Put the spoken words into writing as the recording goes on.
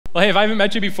Well, hey, if I haven't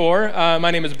met you before,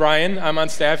 my name is Brian. I'm on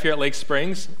staff here at Lake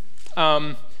Springs.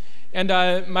 My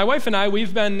wife and I,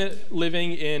 we've been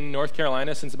living in North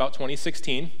Carolina since about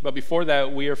 2016. But before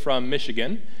that, we are from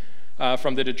Michigan,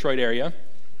 from the Detroit area.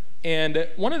 And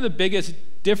one of the biggest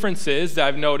differences that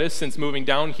I've noticed since moving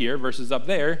down here versus up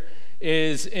there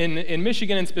is in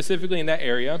Michigan, and specifically in that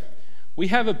area, we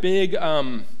have a big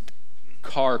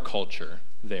car culture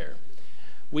there.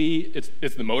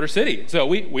 It's the Motor City. So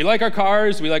we like our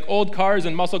cars, we like old cars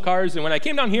and muscle cars, and when I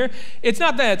came down here, it's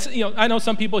not that, I know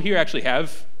some people here actually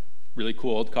have really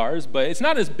cool old cars, but it's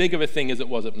not as big of a thing as it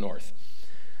was up north.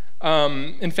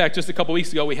 In fact, just a couple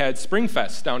weeks ago, we had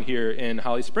Springfest down here in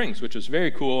Holly Springs, which was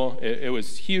very cool. It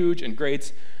was huge and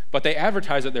great, but they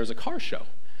advertised that there was a car show.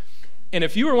 And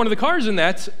if you were one of the cars in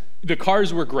that, the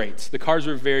cars were great. The cars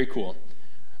were very cool.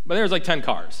 But there was like 10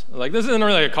 cars. Like, this isn't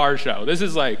really a car show. This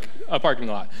is like a parking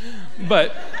lot.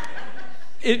 But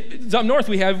up north,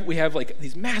 we have like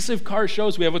these massive car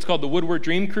shows. We have what's called the Woodward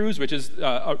Dream Cruise, which is,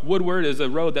 Woodward is a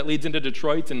road that leads into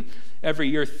Detroit, and every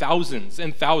year thousands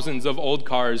and thousands of old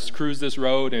cars cruise this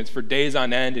road, and it's for days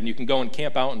on end, and you can go and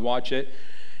camp out and watch it.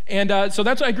 And so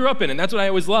that's what I grew up in, and that's what I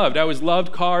always loved. I always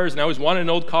loved cars, and I always wanted an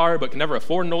old car, but could never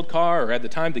afford an old car or had the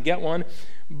time to get one.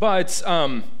 But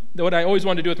what I always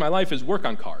wanted to do with my life is work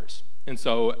on cars. And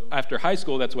so after high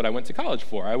school, that's what I went to college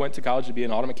for. I went to college to be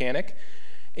an auto mechanic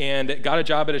and got a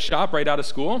job at a shop right out of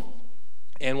school.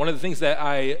 And one of the things that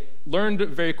I learned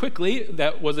very quickly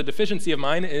that was a deficiency of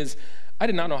mine is I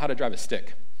did not know how to drive a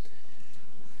stick.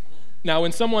 Now,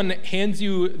 when someone hands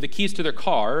you the keys to their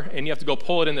car and you have to go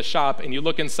pull it in the shop and you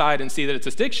look inside and see that it's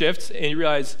a stick shift and you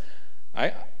realize,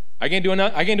 I can't do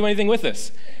anything with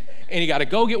this. And you got to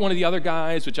go get one of the other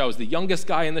guys, which I was the youngest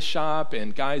guy in the shop,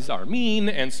 and guys are mean,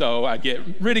 and so I get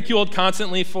ridiculed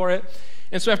constantly for it.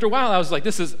 And so after a while, I was like,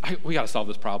 we got to solve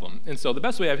this problem. And so the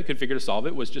best way I could figure to solve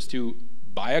it was just to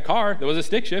buy a car that was a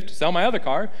stick shift, sell my other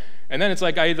car, and then it's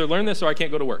like I either learn this or I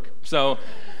can't go to work. So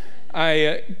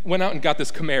I went out and got this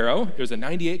Camaro. It was a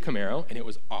 98 Camaro, and it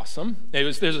was awesome.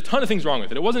 There's a ton of things wrong with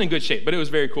it. It wasn't in good shape, but it was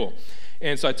very cool.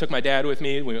 And so I took my dad with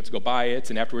me. We went to go buy it,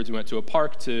 and afterwards we went to a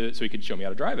park so he could show me how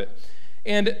to drive it.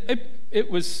 And it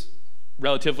was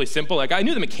relatively simple. Like, I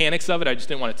knew the mechanics of it. I just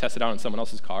didn't want to test it out on someone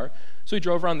else's car. So we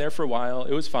drove around there for a while.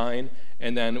 It was fine.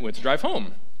 And then went to drive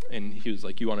home. And he was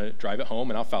like, you want to drive it home,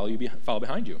 and I'll follow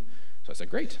behind you. So I said,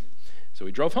 great. So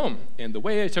we drove home. And the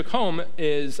way I took home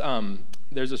is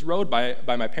there's this road by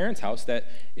my parents' house that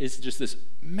is just this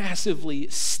massively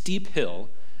steep hill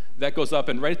that goes up,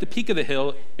 and right at the peak of the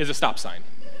hill is a stop sign.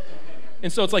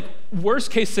 And so it's like worst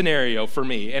case scenario for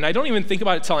me. And I don't even think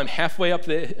about it till I'm halfway up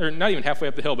not even halfway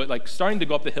up the hill, but like starting to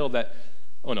go up the hill that,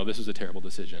 oh no, this was a terrible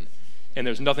decision. And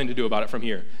there's nothing to do about it from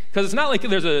here. Because it's not like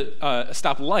there's a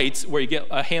stop light where you get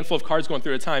a handful of cars going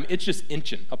through at a time. It's just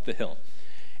inching up the hill.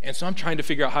 And so I'm trying to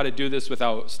figure out how to do this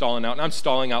without stalling out. And I'm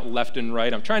stalling out left and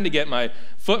right. I'm trying to get my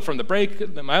foot from the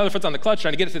brake, my other foot's on the clutch,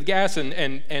 trying to get it to the gas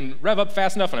and rev up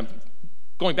fast enough. And I'm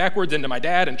going backwards into my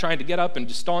dad and trying to get up and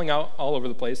just stalling out all over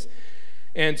the place.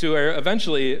 And to where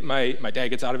eventually my dad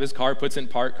gets out of his car, puts it in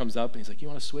park, comes up, and he's like, you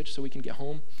want to switch so we can get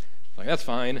home? I'm like, that's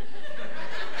fine.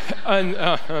 And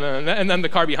then the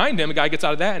car behind him, a guy gets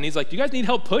out of that, and he's like, do you guys need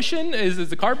help pushing? Is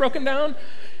the car broken down?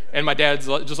 And my dad's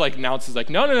just like announces, like,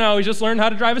 no, we just learned how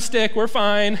to drive a stick. We're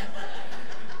fine.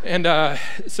 And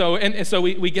so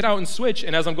we get out and switch,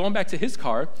 and as I'm going back to his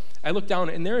car, I look down,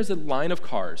 and there is a line of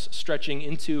cars stretching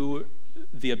into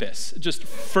the abyss, just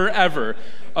forever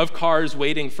of cars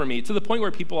waiting for me, to the point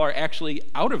where people are actually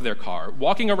out of their car,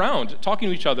 walking around, talking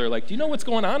to each other, like, do you know what's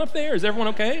going on up there? Is everyone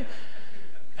okay?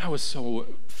 I was so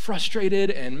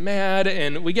frustrated and mad,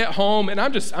 and we get home, and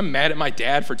I'm mad at my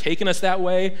dad for taking us that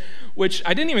way, which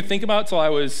I didn't even think about till I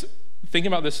was thinking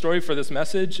about this story for this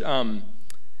message.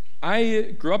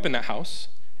 I grew up in that house,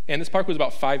 and this park was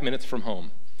about 5 minutes from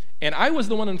home, and I was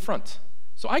the one in front,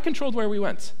 so I controlled where we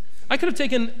went. I could have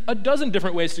taken a dozen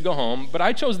different ways to go home, but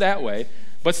I chose that way,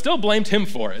 but still blamed him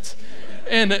for it.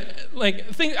 And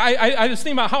I just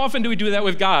think about how often do we do that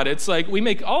with God? It's like we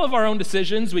make all of our own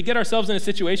decisions, we get ourselves in a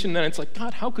situation, and then it's like,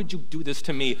 God, how could you do this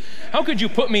to me? How could you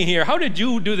put me here? How did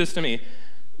you do this to me?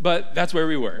 But that's where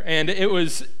we were, and it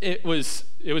was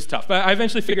tough. But I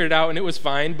eventually figured it out, and it was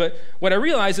fine. But what I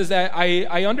realized is that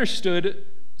I understood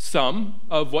some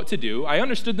of what to do. I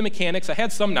understood the mechanics. I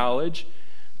had some knowledge.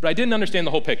 But I didn't understand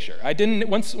the whole picture.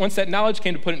 Once that knowledge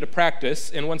came to put into practice,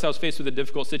 and once I was faced with a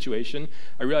difficult situation,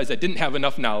 I realized I didn't have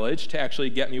enough knowledge to actually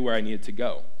get me where I needed to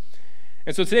go.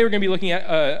 And so today we're going to be looking at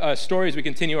a story as we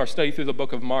continue our study through the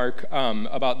book of Mark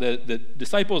about the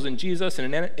disciples and Jesus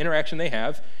and an interaction they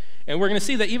have. And we're going to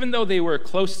see that even though they were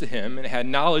close to him and had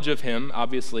knowledge of him,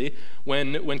 obviously,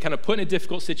 when kind of put in a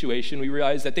difficult situation, we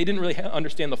realize that they didn't really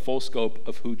understand the full scope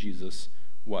of who Jesus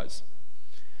was.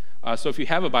 So if you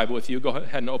have a Bible with you, go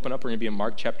ahead and open up. We're going to be in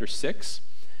Mark chapter 6.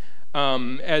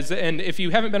 And if you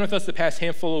haven't been with us the past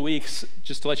handful of weeks,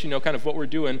 just to let you know kind of what we're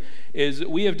doing, is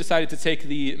we have decided to take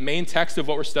the main text of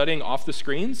what we're studying off the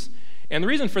screens. And the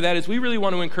reason for that is we really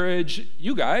want to encourage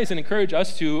you guys and encourage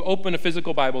us to open a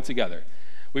physical Bible together.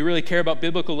 We really care about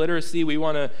biblical literacy. We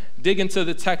want to dig into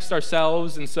the text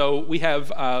ourselves. And so we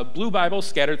have blue Bibles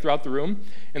scattered throughout the room.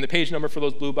 And the page number for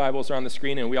those blue Bibles are on the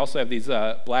screen. And we also have these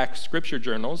black scripture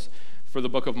journals for the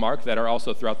book of Mark that are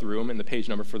also throughout the room. And the page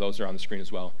number for those are on the screen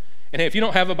as well. And hey, if you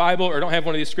don't have a Bible or don't have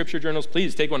one of these scripture journals,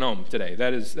 please take one home today.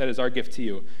 That is our gift to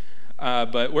you.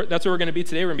 But that's where we're going to be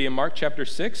today. We're going to be in Mark chapter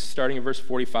 6, starting in verse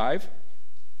 45.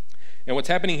 And what's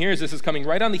happening here is this is coming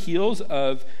right on the heels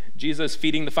of Jesus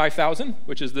feeding the 5,000,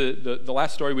 which is the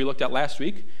last story we looked at last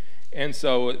week. And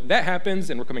so that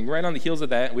happens, and we're coming right on the heels of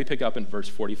that, and we pick up in verse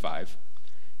 45.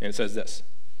 And it says this: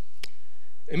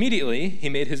 Immediately he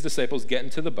made his disciples get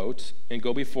into the boat and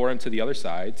go before him to the other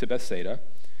side, to Bethsaida,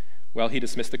 while he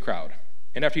dismissed the crowd.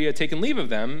 And after he had taken leave of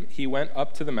them, he went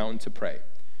up to the mountain to pray.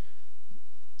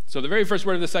 So the very first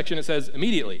word of this section, it says,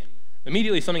 immediately.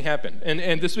 Immediately something happened.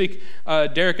 And this week,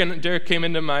 Derek came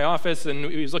into my office, and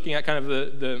he was looking at kind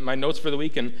of my notes for the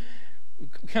week, and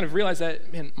kind of realized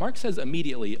that, man, Mark says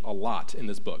immediately a lot in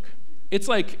this book. It's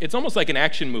almost like an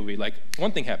action movie. Like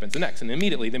one thing happens, the next, and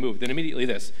immediately they move, then immediately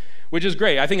this, which is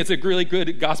great. I think it's a really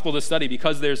good gospel to study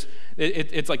because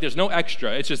it's like there's no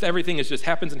extra. It's just everything just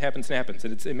happens and happens and happens,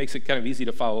 and it makes it kind of easy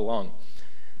to follow along.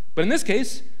 But in this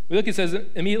case, we look, it says,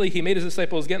 immediately he made his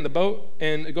disciples get in the boat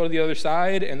and go to the other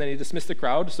side, and then he dismissed the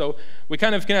crowd. So we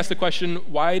kind of can ask the question,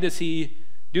 why does he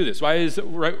do this? Why is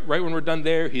right when we're done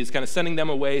there, he's kind of sending them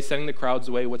away, sending the crowds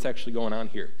away? What's actually going on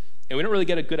here? And we don't really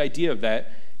get a good idea of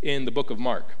that in the book of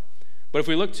Mark. But if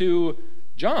we look to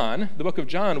John, the book of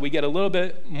John, we get a little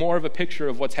bit more of a picture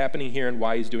of what's happening here and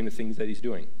why he's doing the things that he's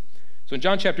doing. So in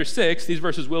John chapter 6, these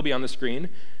verses will be on the screen.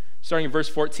 Starting in verse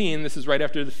 14, this is right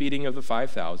after the feeding of the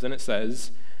 5,000. It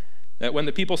says that when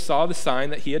the people saw the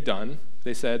sign that he had done,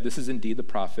 they said, "This is indeed the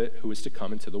prophet who is to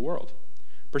come into the world."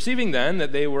 Perceiving then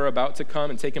that they were about to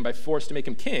come and take him by force to make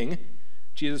him king,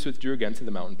 Jesus withdrew again to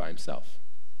the mountain by himself.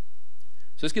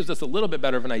 So this gives us a little bit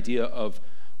better of an idea of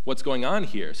what's going on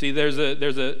here. See, in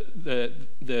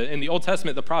the Old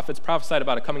Testament, the prophets prophesied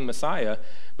about a coming Messiah,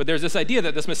 but there's this idea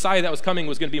that this Messiah that was coming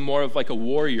was going to be more of like a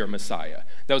warrior Messiah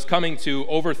that was coming to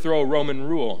overthrow Roman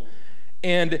rule.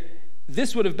 And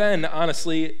this would have been,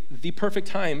 honestly, the perfect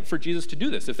time for Jesus to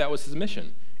do this if that was his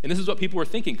mission. And this is what people were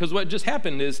thinking, because what just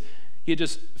happened is he had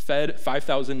just fed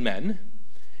 5,000 men,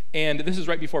 and this is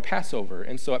right before Passover.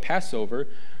 And so at Passover,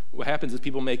 what happens is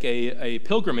people make a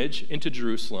pilgrimage into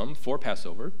Jerusalem for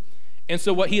Passover. And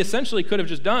so what he essentially could have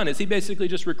just done is he basically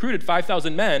just recruited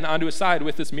 5,000 men onto his side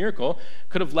with this miracle,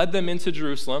 could have led them into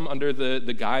Jerusalem under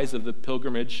the guise of the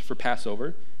pilgrimage for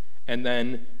Passover, and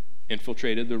then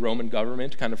infiltrated the Roman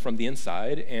government kind of from the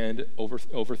inside and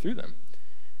overthrew them.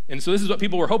 And so this is what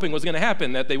people were hoping was going to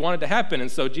happen, that they wanted to happen. And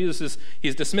so Jesus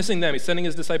he's dismissing them. He's sending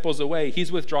his disciples away.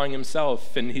 He's withdrawing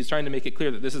himself, and he's trying to make it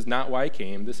clear that this is not why I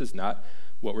came. This is not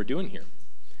what we're doing here.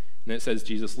 And it says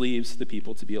Jesus leaves the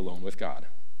people to be alone with God.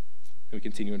 And we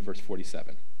continue in verse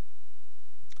 47.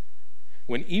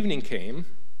 When evening came,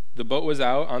 the boat was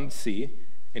out on the sea,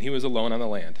 and he was alone on the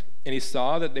land. And he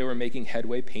saw that they were making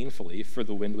headway painfully, for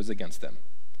the wind was against them.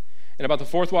 And about the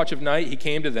fourth watch of night, he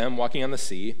came to them, walking on the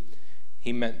sea.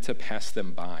 He meant to pass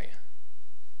them by.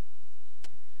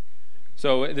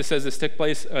 So this says this took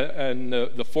place in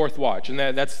the fourth watch, and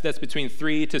that's between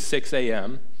 3 to 6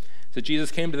 a.m. So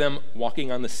Jesus came to them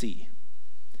walking on the sea.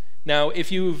 Now,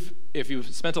 if you've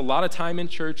spent a lot of time in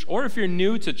church, or if you're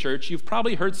new to church, you've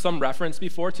probably heard some reference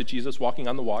before to Jesus walking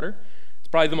on the water.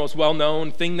 Probably the most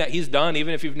well-known thing that he's done,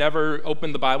 even if you've never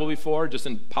opened the Bible before, just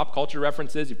in pop culture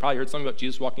references, you've probably heard something about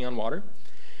Jesus walking on water.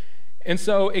 And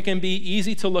so it can be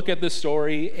easy to look at this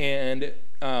story and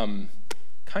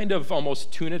kind of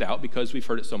almost tune it out because we've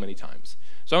heard it so many times.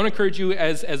 So I want to encourage you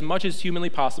as much as humanly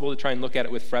possible to try and look at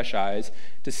it with fresh eyes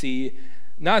to see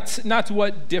not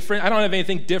what different, I don't have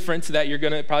anything different that you're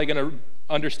probably going to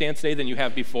understand today than you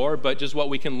have before, but just what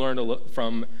we can learn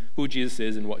from who Jesus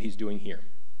is and what he's doing here.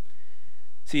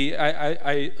 See,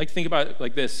 I like to think about it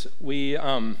like this.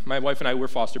 My wife and I were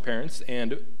foster parents,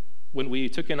 and when we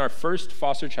took in our first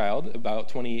foster child, about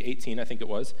 2018, I think it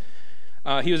was,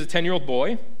 he was a 10-year-old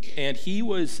boy, and he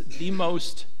was the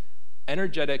most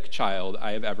energetic child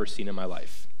I have ever seen in my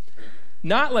life.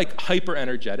 not like hyper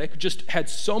energetic, just had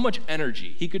so much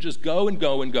energy. He could just go and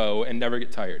go and go and never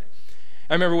get tired.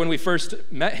 I remember when we first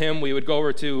met him, we would go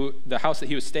over to the house that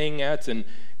he was staying at and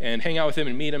hang out with him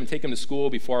and meet him and take him to school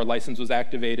before our license was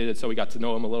activated, and so we got to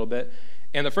know him a little bit.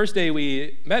 And the first day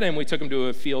we met him, we took him to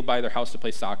a field by their house to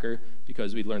play soccer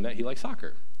because we'd learned that he liked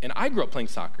soccer. And I grew up playing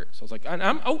soccer, so I was like,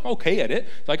 I'm okay at it.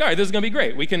 It's like, all right, this is going to be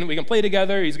great. We can play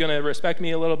together. He's going to respect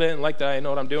me a little bit and like that I know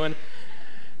what I'm doing.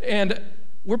 And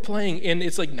we're playing, and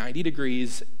it's like 90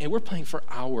 degrees, and we're playing for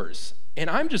hours. And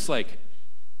I'm just like,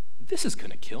 this is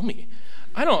going to kill me.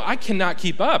 I cannot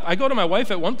keep up. I go to my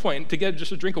wife at one point to get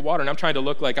just a drink of water, and I'm trying to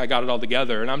look like I got it all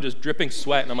together, and I'm just dripping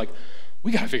sweat, and I'm like,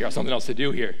 we got to figure out something else to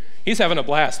do here. He's having a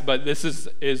blast, but this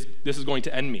is going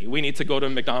to end me. We need to go to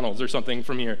McDonald's or something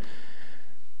from here.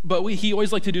 But he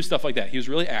always liked to do stuff like that. He was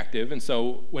really active, and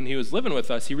so when he was living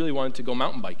with us, he really wanted to go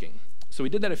mountain biking. So we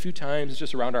did that a few times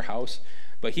just around our house,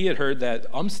 but he had heard that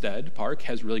Umstead Park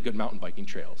has really good mountain biking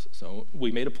trails. So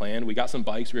we made a plan. We got some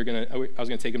bikes. I was going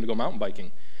to take him to go mountain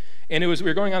biking. And we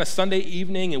were going on a Sunday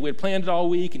evening, and we had planned it all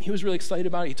week, and he was really excited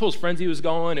about it. He told his friends he was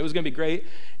going. It was going to be great.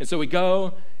 And so we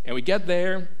go, and we get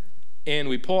there, and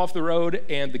we pull off the road,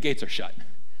 and the gates are shut.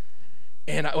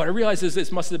 And what I realized is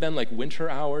this must have been like winter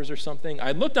hours or something.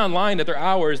 I looked online at their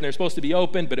hours, and they're supposed to be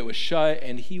open, but it was shut,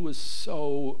 and he was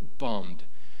so bummed.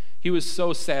 He was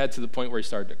so sad to the point where he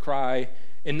started to cry,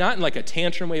 and not in like a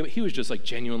tantrum way, but he was just like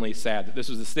genuinely sad that this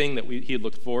was this thing that he had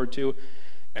looked forward to.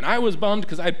 And I was bummed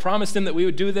because I had promised him that we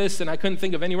would do this, and I couldn't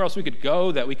think of anywhere else we could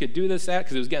go that we could do this at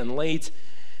because it was getting late.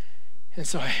 And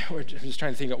so we're just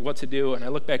trying to think of what to do, and I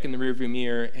look back in the rearview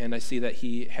mirror, and I see that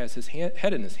he has his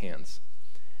head in his hands,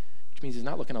 which means he's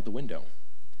not looking out the window.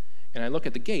 And I look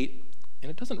at the gate,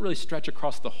 and it doesn't really stretch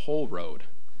across the whole road.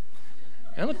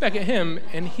 And I look back at him,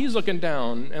 and he's looking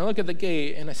down, and I look at the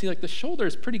gate, and I see like the shoulder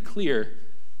is pretty clear.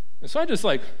 And so I just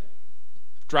like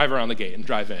drive around the gate and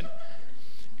drive in.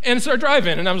 And start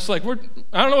driving, and I'm just like, I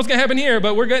don't know what's going to happen here,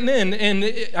 but we're getting in. And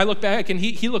I look back, and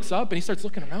he looks up, and he starts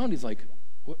looking around. He's like,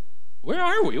 where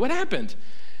are we? What happened?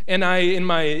 And I, in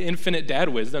my infinite dad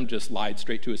wisdom, just lied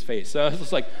straight to his face. So I was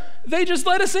just like, they just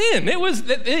let us in.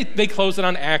 They closed it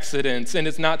on accident, and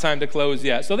it's not time to close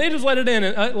yet. So they just let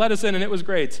us in, and it was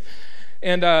great.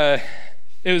 And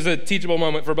it was a teachable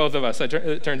moment for both of us,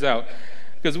 it turns out.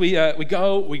 Because we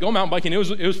go mountain biking. It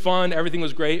was fun. Everything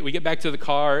was great. We get back to the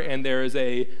car, and there is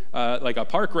a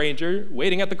park ranger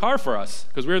waiting at the car for us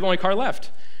because we were the only car left.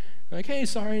 I'm like, hey,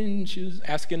 sorry, and she was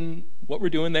asking what we're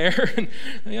doing there. And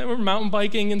we're mountain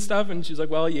biking and stuff. And she's like,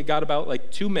 well, you got about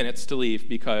like 2 minutes to leave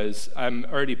because I'm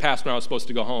already past when I was supposed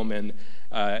to go home, and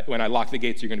when I lock the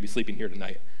gates, you're going to be sleeping here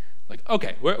tonight. Like,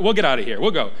 okay, we'll get out of here.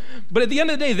 We'll go. But at the end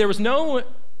of the day, there was no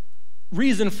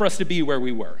reason for us to be where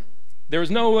we were. There was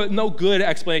no good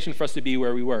explanation for us to be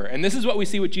where we were. And this is what we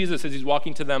see with Jesus as he's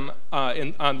walking to them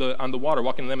on the water,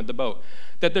 walking to them at the boat,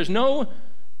 that there's no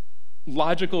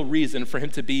logical reason for him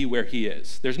to be where he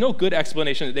is. There's no good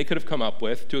explanation that they could have come up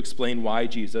with to explain why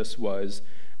Jesus was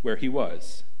where he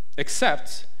was,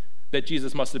 except that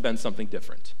Jesus must have been something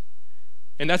different.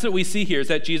 And that's what we see here, is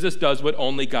that Jesus does what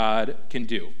only God can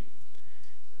do.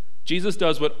 Jesus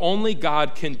does what only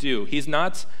God can do. He's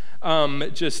not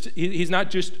he's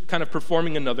not just kind of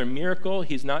performing another miracle.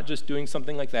 He's not just doing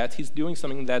something like that. He's doing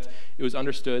something that it was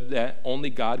understood that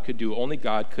only God could do. Only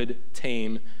God could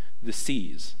tame the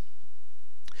seas.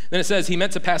 Then it says he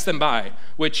meant to pass them by,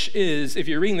 which is, if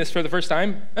you're reading this for the first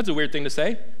time, that's a weird thing to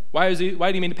say. Why did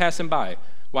he mean to pass them by?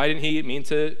 Why didn't he mean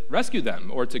to rescue them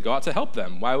or to go out to help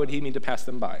them? Why would he mean to pass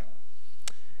them by?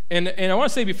 And I want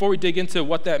to say before we dig into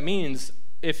what that means,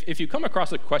 if you come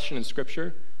across a question in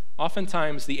Scripture,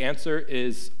 oftentimes the answer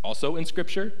is also in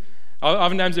Scripture.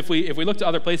 Oftentimes if we look to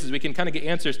other places, we can kind of get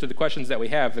answers to the questions that we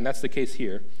have, and that's the case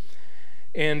here.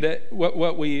 And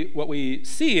what we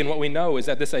see and what we know is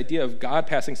that this idea of God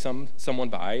passing someone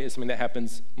by is something that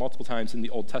happens multiple times in the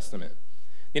Old Testament.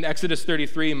 In Exodus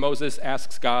 33, Moses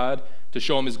asks God to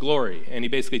show him his glory, and he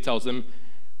basically tells him,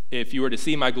 if you were to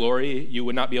see my glory, you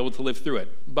would not be able to live through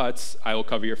it, but I will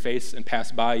cover your face and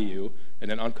pass by you,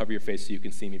 and then uncover your face so you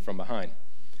can see me from behind.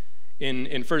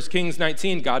 In 1 Kings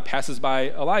 19, God passes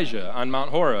by Elijah on Mount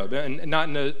Horeb, and not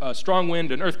in a strong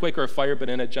wind, an earthquake, or a fire, but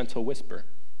in a gentle whisper.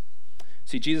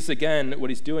 See, Jesus, again, what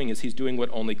he's doing is he's doing what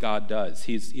only God does.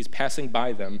 He's passing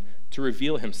by them to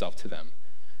reveal himself to them,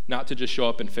 not to just show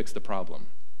up and fix the problem.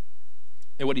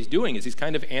 And what he's doing is he's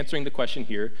kind of answering the question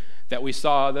here that we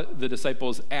saw the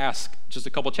disciples ask just a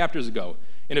couple chapters ago,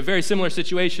 in a very similar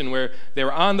situation where they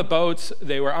were on the boats,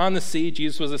 they were on the sea,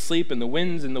 Jesus was asleep, and the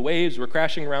winds and the waves were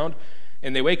crashing around,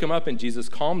 and they wake him up, and Jesus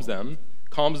calms them,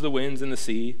 calms the winds and the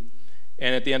sea,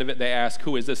 And at the end of it, they ask,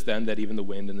 who is this then that even the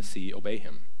wind and the sea obey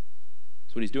him?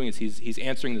 So what he's doing is he's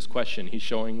answering this question. He's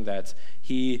showing that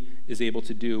he is able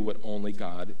to do what only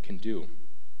God can do.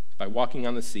 By walking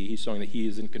on the sea, he's showing that he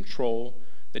is in control,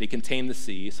 that he can tame the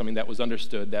sea, something that was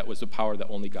understood, that was a power that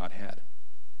only God had.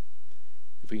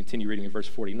 If we continue reading in verse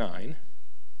 49,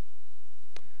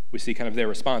 we see kind of their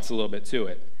response a little bit to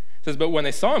it. It says, but when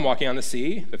they saw him walking on the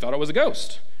sea, they thought it was a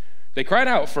ghost. They cried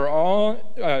out,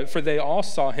 for they all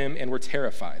saw him and were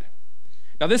terrified.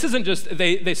 Now, this isn't just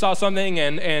they saw something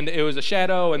and it was a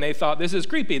shadow and they thought, this is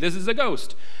creepy, this is a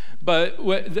ghost. But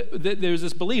there's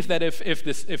this belief that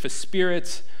if a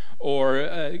spirit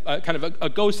or kind of a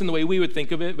ghost in the way we would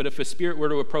think of it, but if a spirit were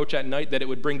to approach at night, that it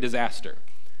would bring disaster.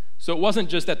 So it wasn't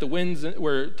just that the winds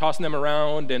were tossing them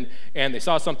around and they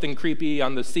saw something creepy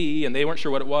on the sea and they weren't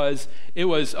sure what it was. It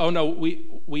was, oh no,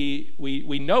 we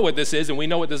know what this is and we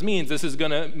know what this means. This is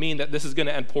going to mean that this is going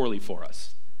to end poorly for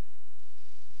us.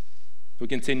 We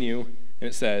continue, and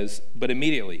it says, but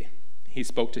immediately he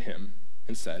spoke to him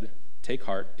and said, take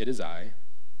heart, it is I,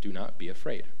 do not be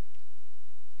afraid.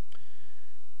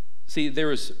 See, there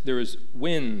was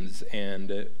winds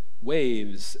and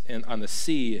waves and on the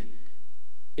sea.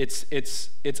 It's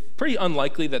pretty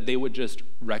unlikely that they would just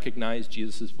recognize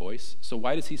Jesus' voice. So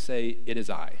why does he say, it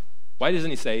is I? Why doesn't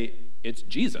he say, it's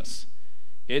Jesus?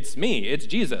 It's me, it's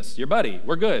Jesus, your buddy,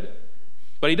 we're good.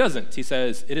 But he doesn't. He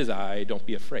says, it is I, don't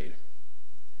be afraid.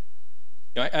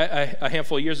 You know, a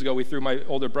handful of years ago, we threw my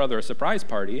older brother a surprise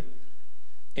party,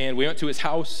 and we went to his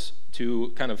house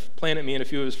to kind of plan it, me and a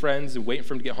few of his friends, and waiting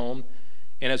for him to get home.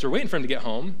 And as we're waiting for him to get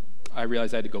home, I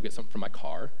realized I had to go get something from my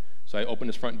car. So I opened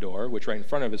his front door, which right in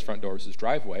front of his front door was his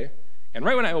driveway. And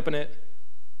right when I open it,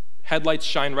 headlights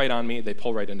shine right on me. They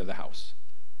pull right into the house.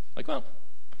 Like, well,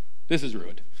 this is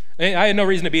ruined. I had no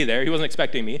reason to be there. He wasn't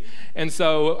expecting me. And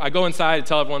so I go inside and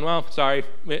tell everyone, well, sorry,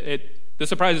 the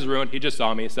surprise is ruined. He just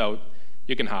saw me, so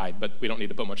you can hide, but we don't need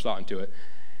to put much thought into it.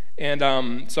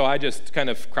 And so I just kind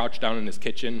of crouched down in his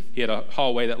kitchen. He had a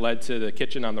hallway that led to the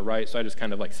kitchen on the right, so I just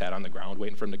kind of like sat on the ground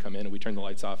waiting for him to come in, and we turned the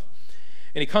lights off.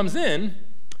 And he comes in,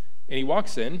 and he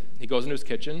walks in, he goes into his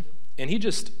kitchen, and he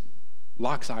just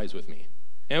locks eyes with me.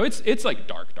 And it's like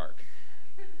dark.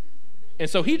 And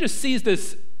so he just sees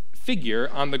this figure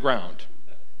on the ground.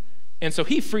 And so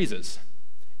he freezes.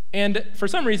 And for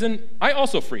some reason, I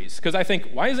also freeze, because I think,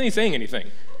 why isn't he saying anything?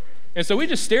 And so we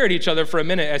just stare at each other for a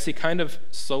minute as he kind of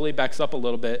slowly backs up a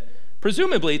little bit,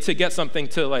 presumably to get something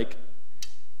to like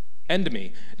end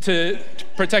me, to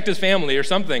protect his family or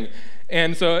something.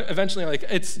 And so eventually, like,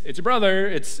 it's your brother,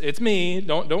 it's me,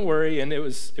 don't worry, and it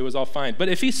was all fine. But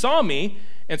if he saw me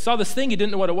and saw this thing, he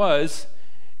didn't know what it was,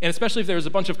 and especially if there was a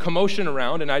bunch of commotion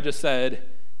around, and I just said,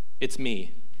 it's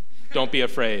me, don't be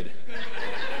afraid.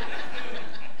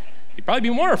 He'd probably be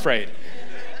more afraid.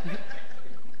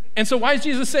 And so why is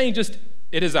Jesus saying just,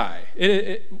 it is I,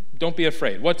 don't be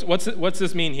afraid? What's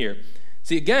this mean here?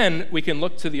 See, again, we can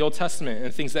look to the Old Testament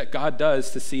and things that God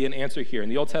does to see an answer here. In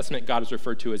the Old Testament, God is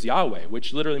referred to as Yahweh,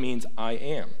 which literally means I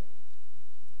am.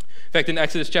 In fact, in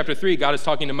Exodus chapter 3, God is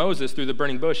talking to Moses through the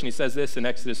burning bush, and he says this in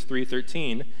Exodus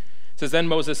 3:13. It says, then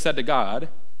Moses said to God,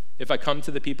 if I come to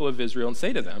the people of Israel and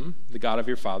say to them, the God of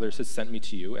your fathers has sent me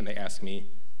to you, and they ask me,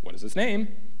 what is his name?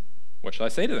 What shall I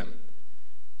say to them?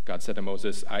 God said to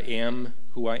Moses, I am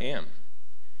who I am.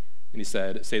 And he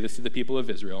said, say this to the people of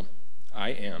Israel, I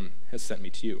am has sent me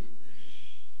to you.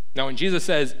 Now, when Jesus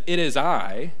says, it is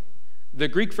I, the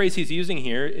Greek phrase he's using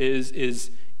here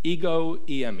is ego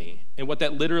eimi. And what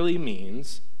that literally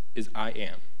means is I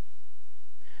am.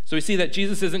 So we see that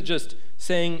Jesus isn't just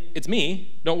saying, it's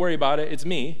me, don't worry about it, it's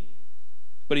me.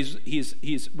 But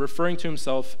he's referring to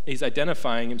himself, he's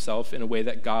identifying himself in a way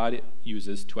that God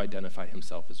uses to identify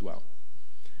himself as well.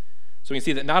 So we can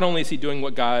see that not only is he doing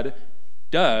what God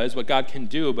does, what God can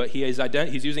do, but he's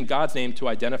using God's name to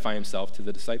identify himself to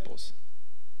the disciples.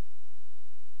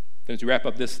 Then as we wrap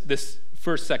up this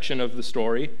first section of the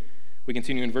story, we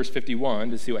continue in verse 51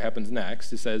 to see what happens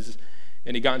next. It says,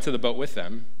 and he got into the boat with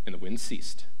them, and the wind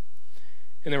ceased.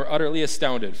 And they were utterly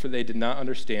astounded, for they did not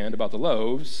understand about the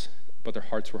loaves, but their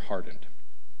hearts were hardened.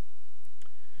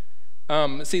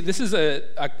 See, this is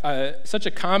such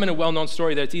a common and well-known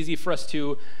story that it's easy for us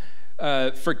to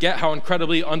forget how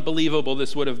incredibly unbelievable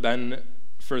this would have been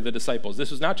for the disciples.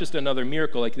 This was not just another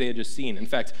miracle like they had just seen. In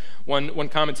fact, one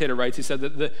commentator writes, he said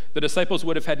that the disciples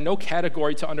would have had no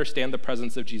category to understand the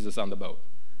presence of Jesus on the boat.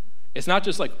 It's not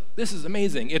just like, this is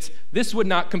amazing. This would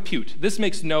not compute. This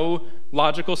makes no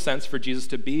logical sense for Jesus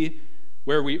to be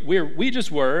where we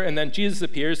just were, and then Jesus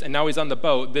appears, and now he's on the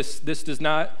boat. This does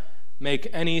not make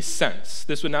any sense.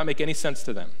 This would not make any sense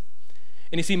to them.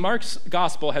 And you see, Mark's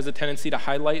gospel has a tendency to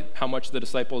highlight how much the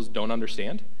disciples don't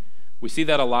understand. We see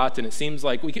that a lot, and it seems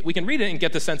like we can read it and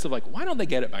get the sense of like, why don't they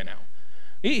get it by now?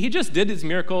 He just did these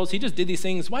miracles. He just did these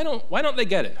things. Why don't they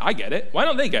get it? I get it. Why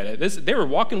don't they get it? They were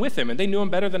walking with him, and they knew him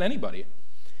better than anybody.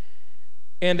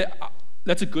 And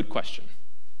that's a good question.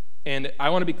 And I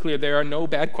want to be clear, there are no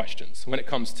bad questions when it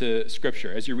comes to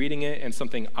Scripture. As you're reading it and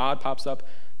something odd pops up,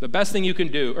 the best thing you can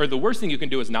do, or the worst thing you can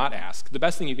do is not ask. The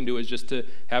best thing you can do is just to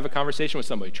have a conversation with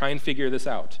somebody, try and figure this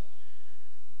out.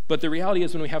 But the reality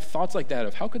is when we have thoughts like that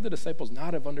of how could the disciples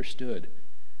not have understood,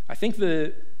 I think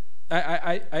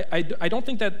I don't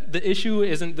think that the issue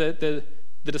isn't that the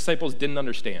disciples didn't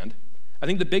understand. I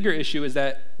think the bigger issue is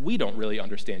that we don't really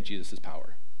understand Jesus'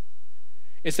 power.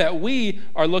 It's that we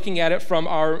are looking at it from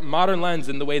our modern lens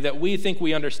in the way that we think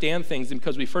we understand things, and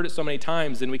because we've heard it so many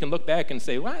times, and we can look back and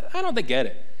say, well, I don't think get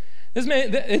it.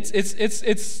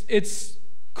 It's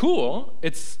cool,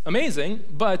 it's amazing,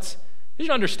 but you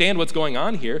should understand what's going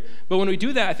on here. But when we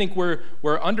do that, I think we're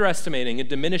underestimating and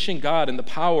diminishing God and the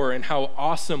power and how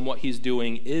awesome what he's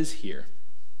doing is here.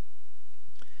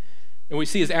 And what we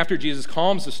see is after Jesus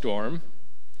calms the storm,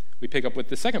 we pick up with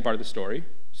the second part of the story,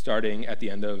 starting at the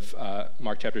end of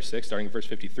Mark chapter 6, starting in verse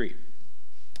 53. It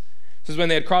says, when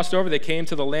they had crossed over, they came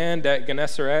to the land at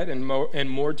Gennesaret and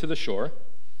moored to the shore.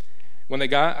 When they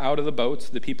got out of the boats,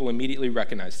 the people immediately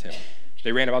recognized him.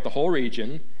 They ran about the whole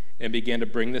region and began to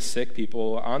bring the sick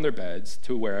people on their beds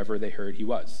to wherever they heard he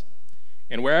was.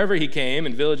 And wherever he came,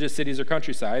 in villages, cities, or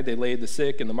countryside, they laid the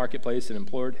sick in the marketplace and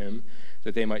implored him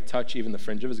that they might touch even the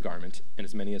fringe of his garment, and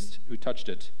as many as who touched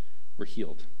it were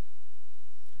healed.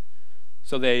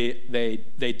 So they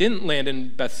didn't land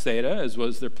in Bethsaida, as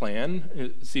was their plan.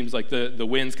 It seems like the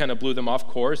winds kind of blew them off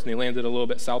course, and they landed a little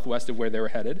bit southwest of where they were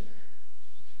headed.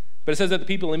 But it says that the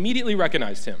people immediately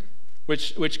recognized him,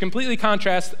 which completely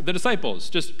contrasts the disciples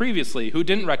just previously, who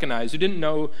didn't recognize, who didn't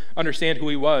understand who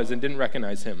he was and didn't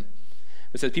recognize him.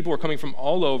 It says people were coming from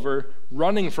all over,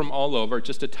 running from all over,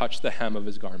 just to touch the hem of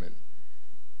his garment.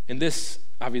 And this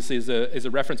obviously is a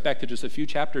reference back to just a few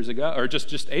chapters ago, or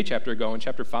just a chapter ago in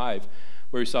chapter 5,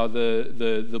 where we saw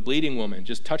the bleeding woman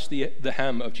just touch the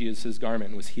hem of Jesus' garment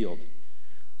and was healed.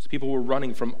 So people were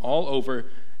running from all over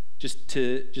just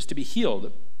to be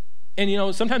healed.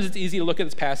 And sometimes it's easy to look at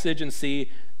this passage and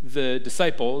see the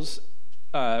disciples'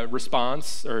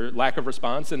 response or lack of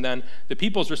response, and then the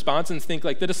people's response, and think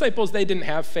like the disciples, they didn't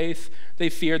have faith, they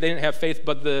feared, they didn't have faith,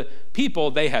 but the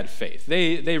people, they had faith.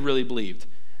 They really believed.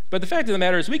 But the fact of the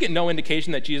matter is we get no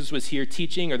indication that Jesus was here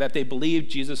teaching or that they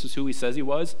believed Jesus was who he says he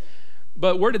was.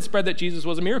 But word had spread that Jesus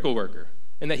was a miracle worker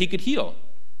and that he could heal.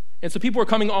 And so people were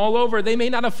coming all over. They may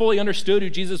not have fully understood who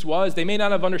Jesus was. They may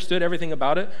not have understood everything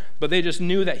about it, but they just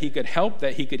knew that he could help,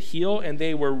 that he could heal, and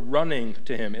they were running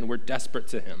to him and were desperate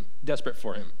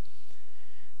for him.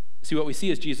 See, what we see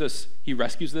is Jesus, he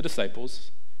rescues the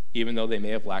disciples, even though they may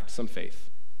have lacked some faith.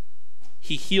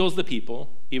 He heals the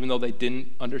people, even though they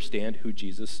didn't understand who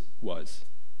Jesus was.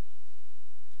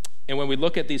 And when we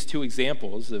look at these two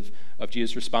examples of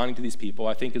Jesus responding to these people,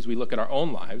 I think as we look at our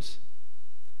own lives,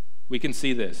 we can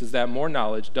see this, is that more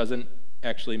knowledge doesn't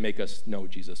actually make us know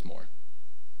Jesus more.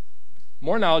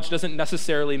 More knowledge doesn't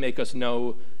necessarily make us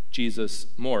know Jesus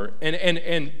more.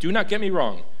 And do not get me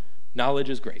wrong, knowledge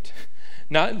is great.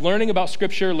 Not learning about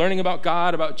Scripture, learning about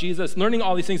God, about Jesus, learning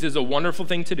all these things is a wonderful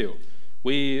thing to do.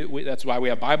 That's why we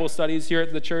have Bible studies here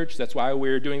at the church. That's why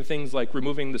we're doing things like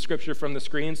removing the Scripture from the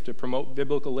screens to promote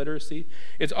biblical literacy.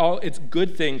 It's a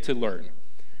good thing to learn.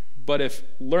 But if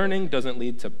learning doesn't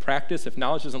lead to practice, if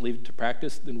knowledge doesn't lead to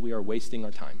practice, then we are wasting our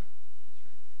time.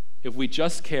 If we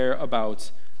just care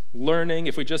about learning,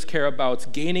 if we just care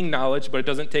about gaining knowledge, but it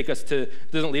doesn't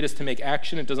lead us to make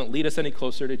action, it doesn't lead us any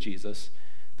closer to Jesus,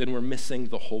 then we're missing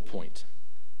the whole point.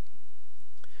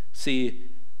 See,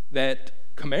 that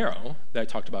Camaro that I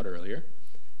talked about earlier,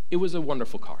 it was a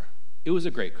wonderful car. It was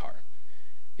a great car.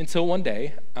 Until one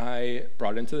day, I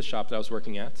brought it into the shop that I was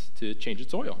working at to change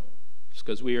its oil. Just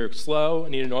because we were slow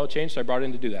and needed an oil change, so I brought it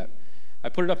in to do that. I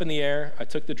put it up in the air, I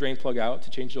took the drain plug out to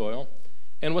change the oil,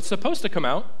 and what's supposed to come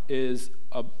out is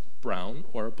a brown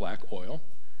or a black oil,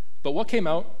 but what came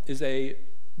out is a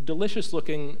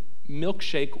delicious-looking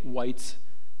milkshake white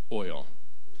oil.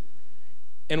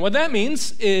 And what that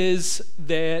means is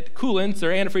that coolant or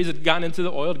antifreeze had gotten into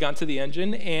the oil, had gotten to the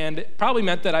engine, and it probably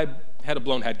meant that I had a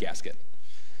blown head gasket,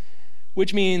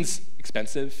 which means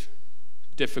expensive,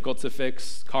 difficult to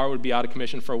fix, car would be out of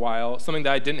commission for a while, something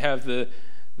that I didn't have the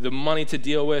money to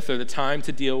deal with or the time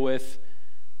to deal with.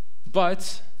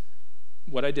 But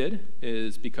what I did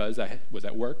is, because I was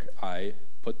at work, I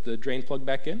put the drain plug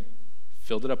back in,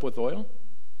 filled it up with oil,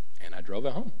 and I drove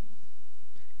it home.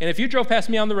 And if you drove past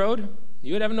me on the road,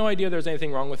 you would have no idea there was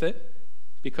anything wrong with it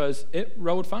because it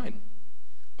rode fine.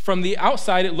 From the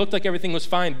outside, it looked like everything was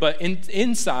fine, but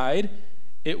inside,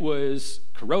 it was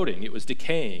corroding, it was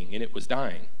decaying, and it was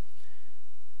dying.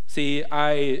 See,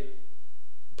 I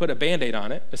put a Band-Aid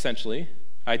on it, essentially.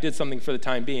 I did something for the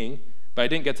time being, but I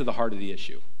didn't get to the heart of the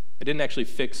issue. I didn't actually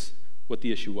fix what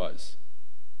the issue was.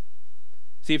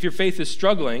 See, if your faith is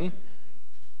struggling,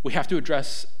 we have to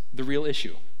address the real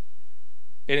issue.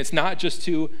 And it's not just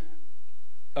to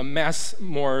amass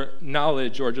more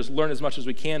knowledge or just learn as much as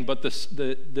we can, but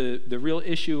the real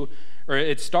issue, or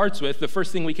it starts with the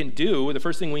first thing we can do, the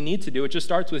first thing we need to do, it just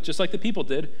starts with, just like the people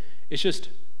did, it's just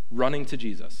running to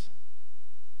Jesus.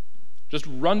 Just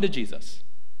run to Jesus.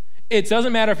 It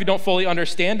doesn't matter if you don't fully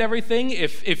understand everything,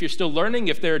 if you're still learning,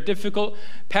 if there are difficult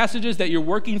passages that you're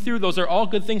working through, those are all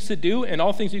good things to do and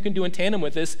all things you can do in tandem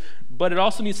with this, but it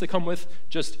also needs to come with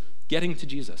just getting to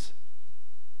Jesus.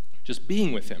 Just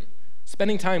being with him,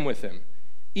 spending time with him,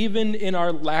 even in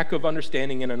our lack of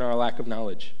understanding and in our lack of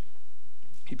knowledge.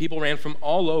 People ran from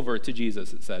all over to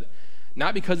Jesus, it said,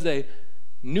 not because they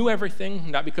knew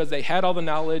everything, not because they had all the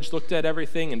knowledge, looked at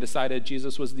everything, and decided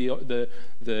Jesus was the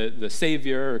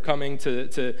Savior or coming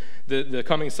to the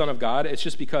coming Son of God. It's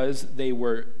just because they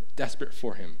were desperate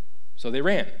for him. So they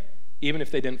ran, even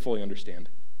if they didn't fully understand.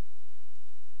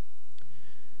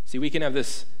 See, we can have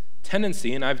this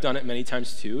tendency, and I've done it many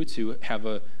times too, to have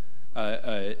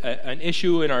an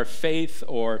issue in our faith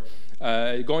or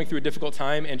going through a difficult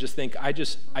time and just think, I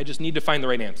just need to find the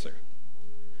right answer.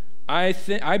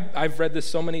 I've read this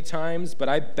so many times, but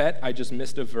I bet I just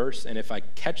missed a verse, and if I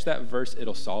catch that verse,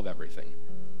 it'll solve everything.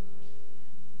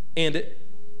 And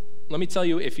let me tell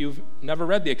you, if you've never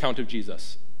read the account of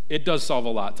Jesus, it does solve a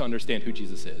lot to understand who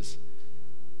Jesus is.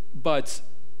 But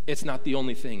it's not the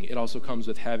only thing. It also comes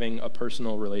with having a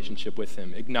personal relationship with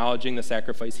him, acknowledging the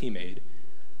sacrifice he made,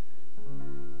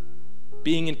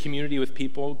 being in community with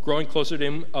people, growing closer to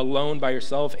him alone by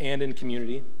yourself and in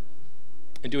community,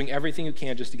 and doing everything you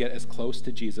can just to get as close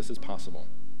to Jesus as possible.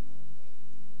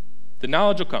 The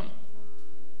knowledge will come.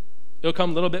 It'll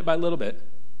come little bit by little bit,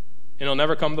 and it'll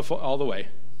never come all the way.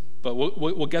 But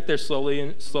we'll get there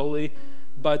slowly,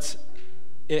 but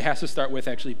it has to start with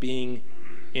actually being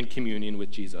in communion with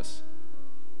Jesus.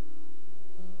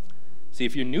 See,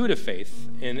 if you're new to faith,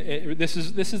 and this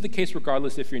is the case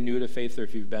regardless if you're new to faith or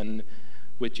if you've been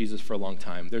with Jesus for a long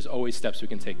time, there's always steps we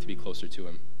can take to be closer to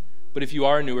him. But if you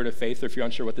are newer to faith, or if you're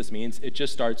unsure what this means, it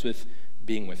just starts with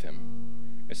being with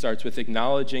him. It starts with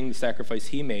acknowledging the sacrifice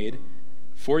he made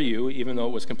for you, even though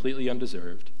it was completely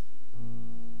undeserved,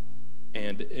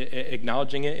 and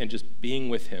acknowledging it and just being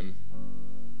with him,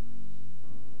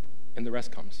 and the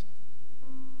rest comes.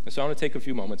 And so I want to take a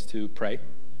few moments to pray,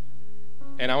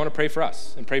 and I want to pray for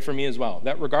us and pray for me as well,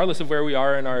 that regardless of where we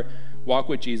are in our walk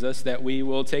with Jesus, that we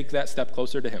will take that step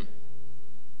closer to him.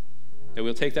 That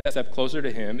we'll take that step closer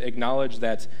to him, acknowledge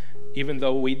that even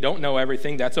though we don't know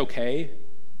everything, that's okay,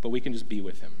 but we can just be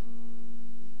with him.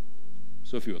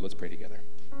 So if you would, let's pray together.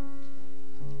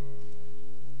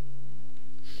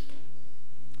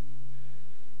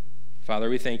 Father,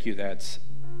 we thank you that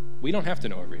we don't have to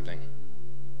know everything.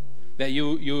 That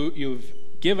you've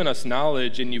given us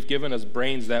knowledge and you've given us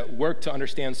brains that work to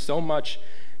understand so much,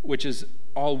 which is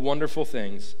all wonderful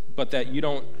things, but that you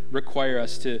don't require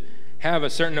us to have a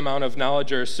certain amount of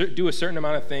knowledge or do a certain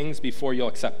amount of things before you'll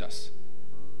accept us.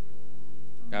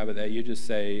 God, but that you just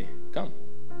say, come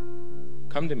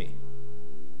to me.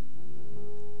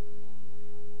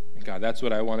 And God, that's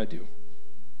what I want to do.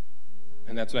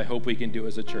 And that's what I hope we can do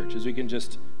as a church, is we can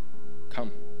just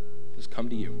come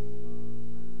to you.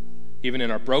 Even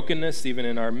in our brokenness, even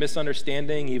in our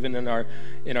misunderstanding, even in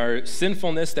our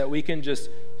sinfulness, that we can just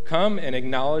come and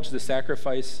acknowledge the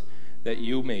sacrifice that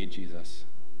you made, Jesus,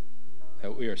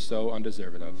 that we are so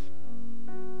undeserving of,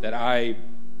 that I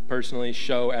personally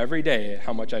show every day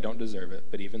how much I don't deserve it,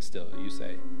 but even still, you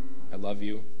say, I love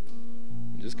you,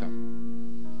 and just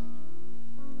come.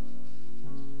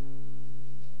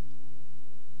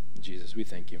 Jesus, we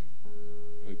thank you.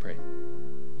 We pray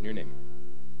in your name.